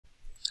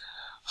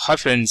Hi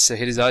friends,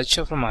 here is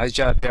Aditya from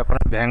Aditya RPA from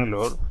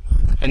Bangalore.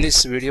 In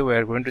this video we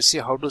are going to see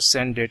how to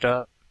send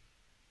data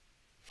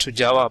to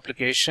Java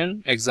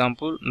application,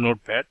 example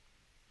Notepad.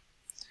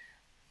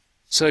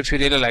 So if you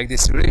really like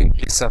this video,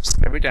 please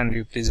subscribe it and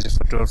you please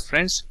refer to your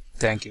friends.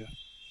 Thank you.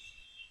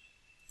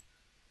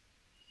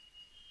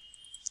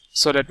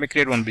 So let me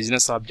create one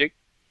business object.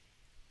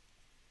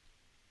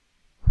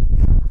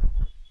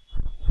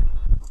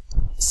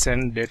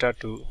 Send data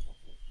to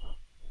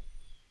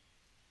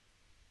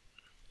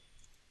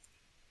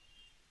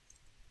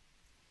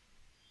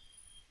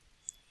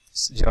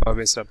Java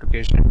based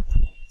application.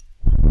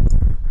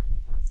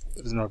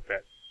 It is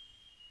Notepad.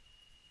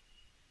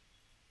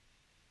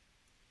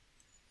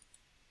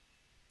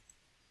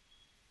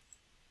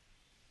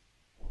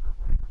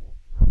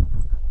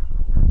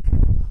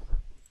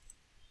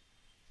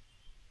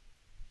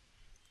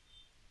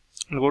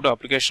 And go to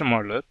application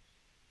modeler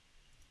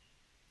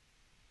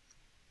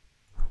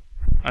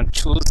and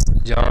choose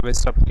Java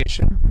based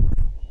application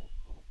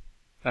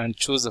and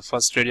choose the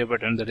first radio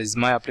button, that is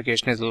my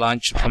application is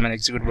launched from an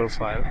executable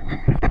file.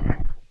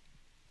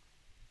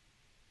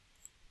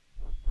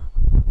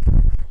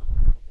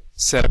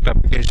 Select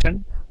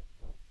application,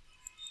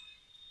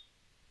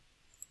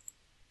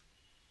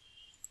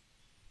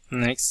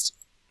 next,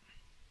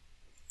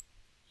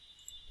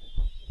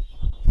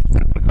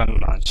 and click on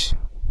launch.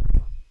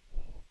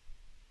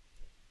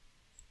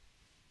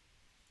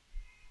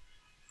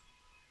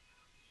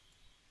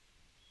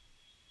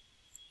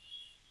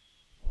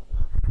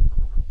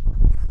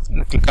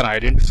 And click on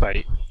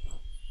identify,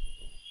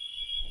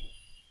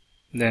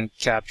 then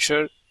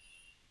capture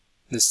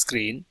the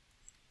screen.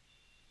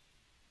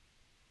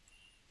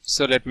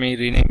 So let me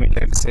rename it,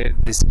 let's say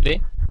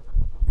display,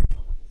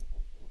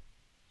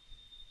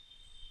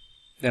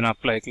 then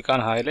apply, click on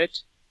highlight.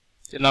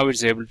 Now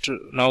it's able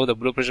to, now the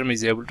BluePrism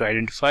is able to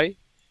identify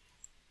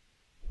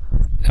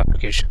the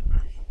application,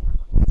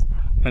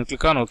 and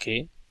click on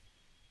OK.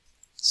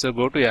 So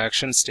go to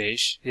action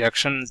stage, the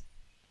action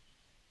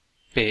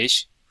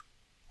page,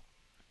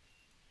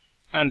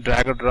 and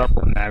drag and drop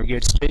on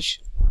navigate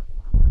stage,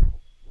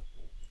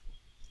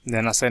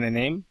 then assign a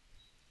name,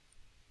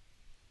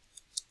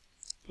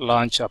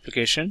 launch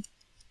application.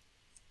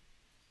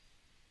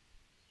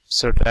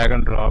 So drag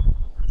and drop,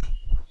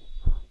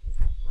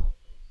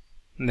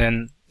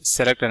 then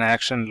select an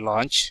action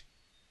launch.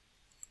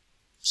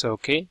 So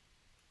OK,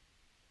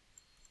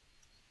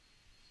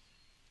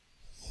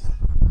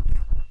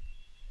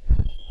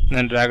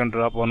 then drag and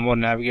drop one more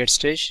navigate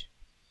stage,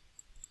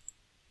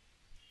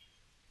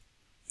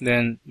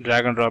 then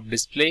drag and drop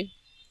display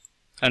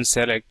and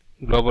select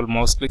global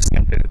mouse click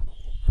center.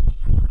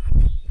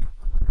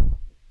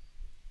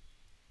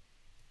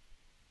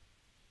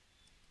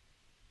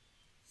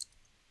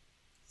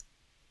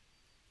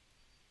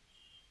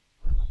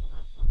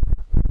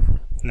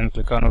 Then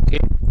click on OK,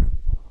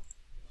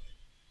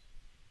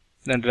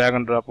 then drag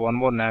and drop one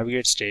more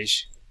navigate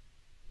stage,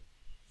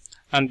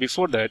 and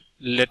before that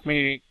let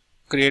me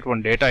create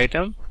one data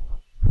item.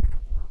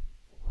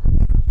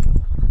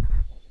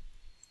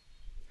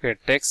 Create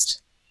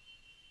text,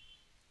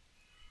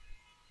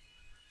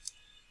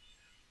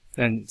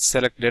 then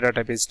select data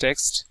type is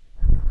text,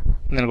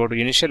 then go to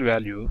initial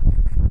value.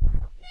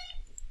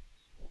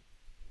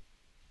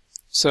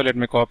 So let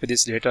me copy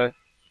this data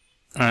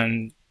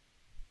and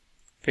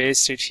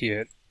paste it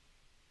here,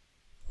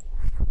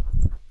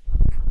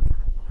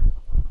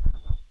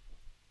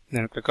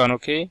 then click on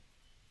OK,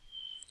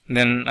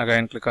 then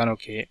again click on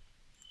OK.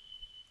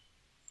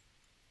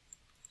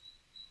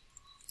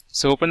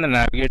 So open the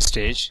navigate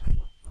stage,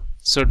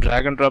 so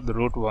drag and drop the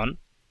root one,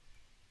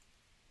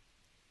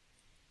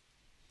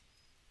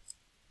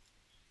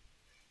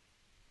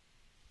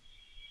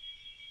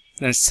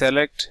 then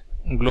select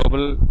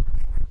global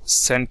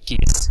send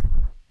keys,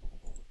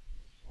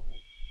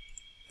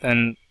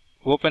 then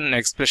open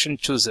expression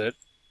chooser,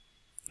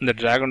 the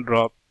drag and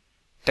drop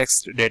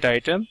text data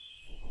item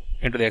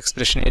into the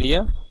expression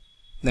area,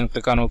 then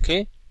click on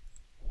OK.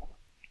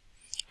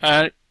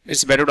 And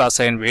it's better to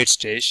assign wait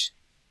stage.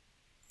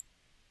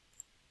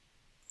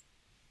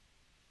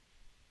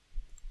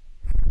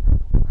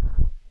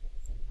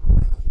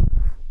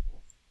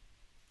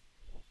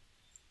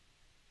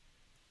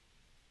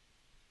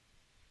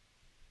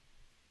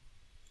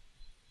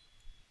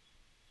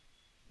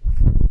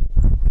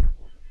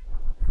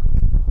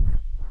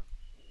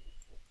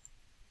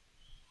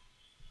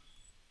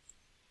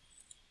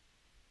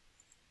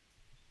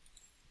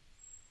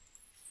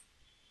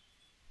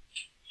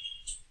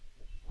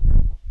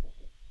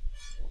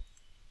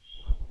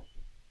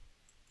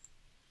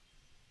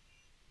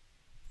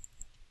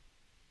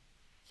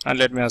 And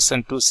let me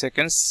assign 2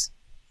 seconds.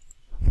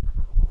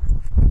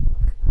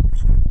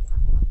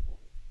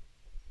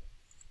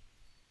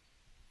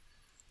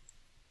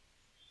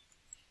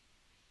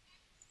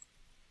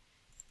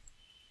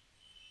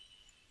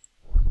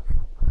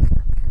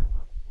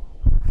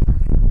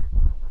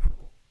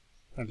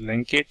 And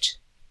link it.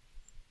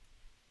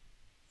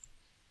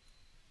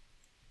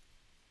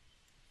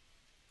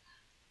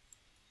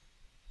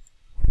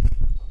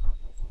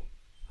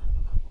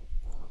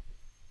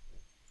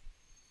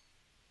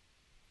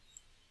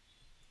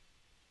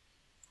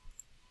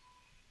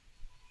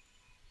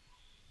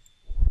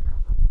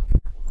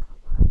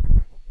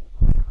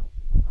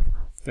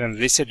 then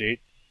reset it,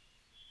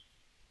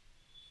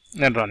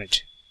 then run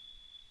it.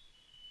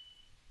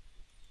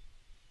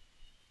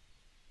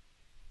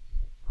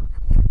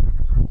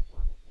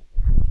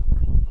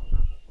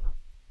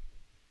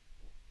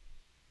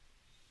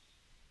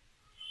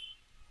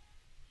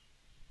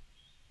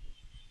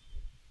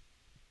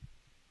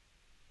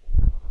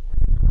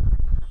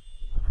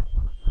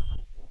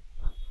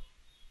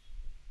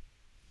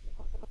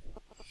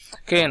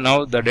 Okay,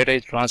 now the data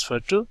is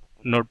transferred to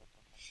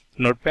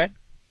Notepad.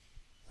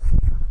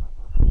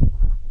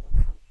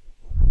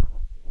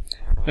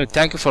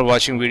 Thank you for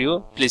watching video.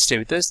 Please stay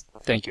with us.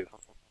 Thank you.